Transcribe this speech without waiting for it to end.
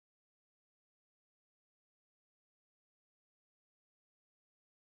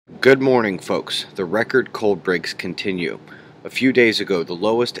Good morning, folks. The record cold breaks continue. A few days ago, the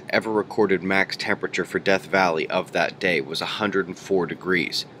lowest ever recorded max temperature for Death Valley of that day was 104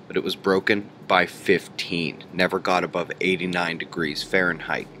 degrees, but it was broken by 15, never got above 89 degrees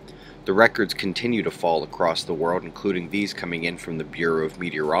Fahrenheit. The records continue to fall across the world, including these coming in from the Bureau of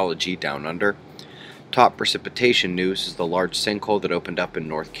Meteorology down under. Top precipitation news is the large sinkhole that opened up in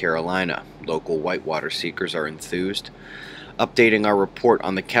North Carolina. Local whitewater seekers are enthused. Updating our report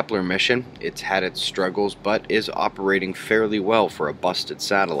on the Kepler mission, it's had its struggles but is operating fairly well for a busted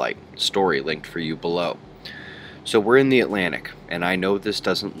satellite. Story linked for you below. So we're in the Atlantic, and I know this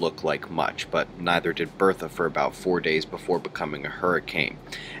doesn't look like much, but neither did Bertha for about 4 days before becoming a hurricane.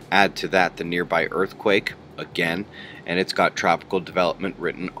 Add to that the nearby earthquake, again, and it's got tropical development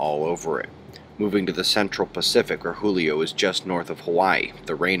written all over it. Moving to the Central Pacific, where Julio is just north of Hawaii.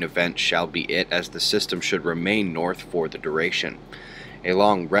 The rain event shall be it, as the system should remain north for the duration. A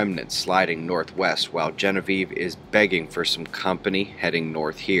long remnant sliding northwest, while Genevieve is begging for some company heading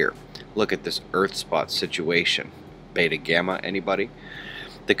north here. Look at this Earth spot situation. Beta Gamma, anybody?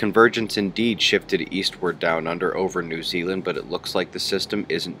 The convergence indeed shifted eastward down under over New Zealand, but it looks like the system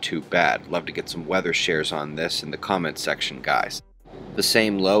isn't too bad. Love to get some weather shares on this in the comments section, guys. The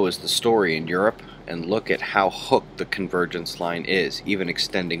same low as the story in Europe, and look at how hooked the convergence line is, even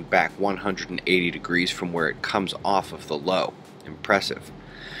extending back 180 degrees from where it comes off of the low. Impressive.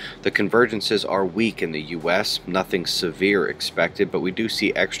 The convergences are weak in the US, nothing severe expected, but we do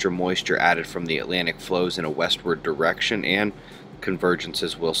see extra moisture added from the Atlantic flows in a westward direction, and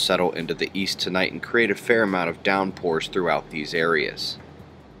convergences will settle into the east tonight and create a fair amount of downpours throughout these areas.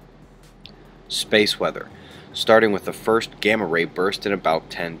 Space weather. Starting with the first gamma ray burst in about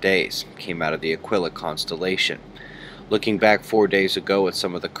 10 days, came out of the Aquila constellation. Looking back 4 days ago at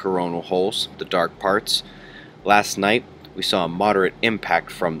some of the coronal holes, the dark parts, last night we saw a moderate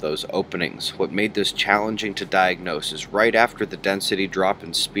impact from those openings. What made this challenging to diagnose is right after the density drop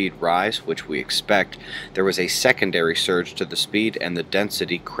and speed rise, which we expect, there was a secondary surge to the speed and the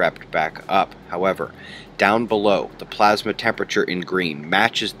density crept back up. However, down below, the plasma temperature in green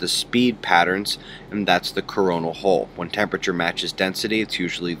matches the speed patterns, and that's the coronal hole. When temperature matches density, it's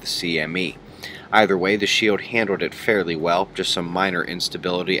usually the CME. Either way, the shield handled it fairly well, just some minor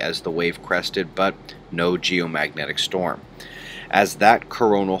instability as the wave crested, but no geomagnetic storm. As that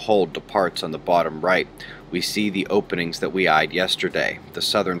coronal hole departs on the bottom right, we see the openings that we eyed yesterday, the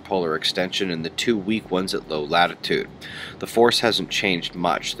southern polar extension and the two weak ones at low latitude. The force hasn't changed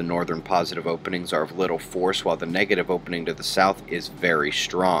much. The northern positive openings are of little force, while the negative opening to the south is very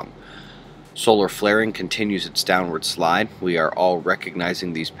strong. Solar flaring continues its downward slide. We are all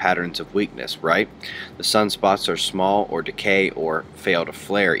recognizing these patterns of weakness, right? The sunspots are small or decay or fail to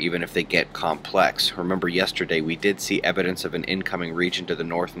flare even if they get complex. Remember yesterday we did see evidence of an incoming region to the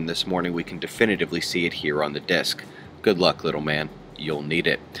north, and this morning we can definitively see it here on the disk. Good luck, little man. You'll need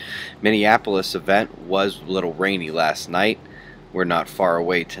it. Minneapolis event was a little rainy last night. We're not far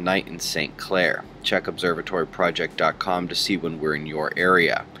away tonight in St. Clair. Check observatoryproject.com to see when we're in your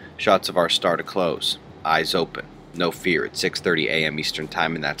area. Shots of our star to close. Eyes open. No fear. It's 6:30 a.m. Eastern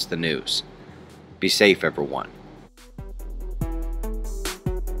Time, and that's the news. Be safe, everyone.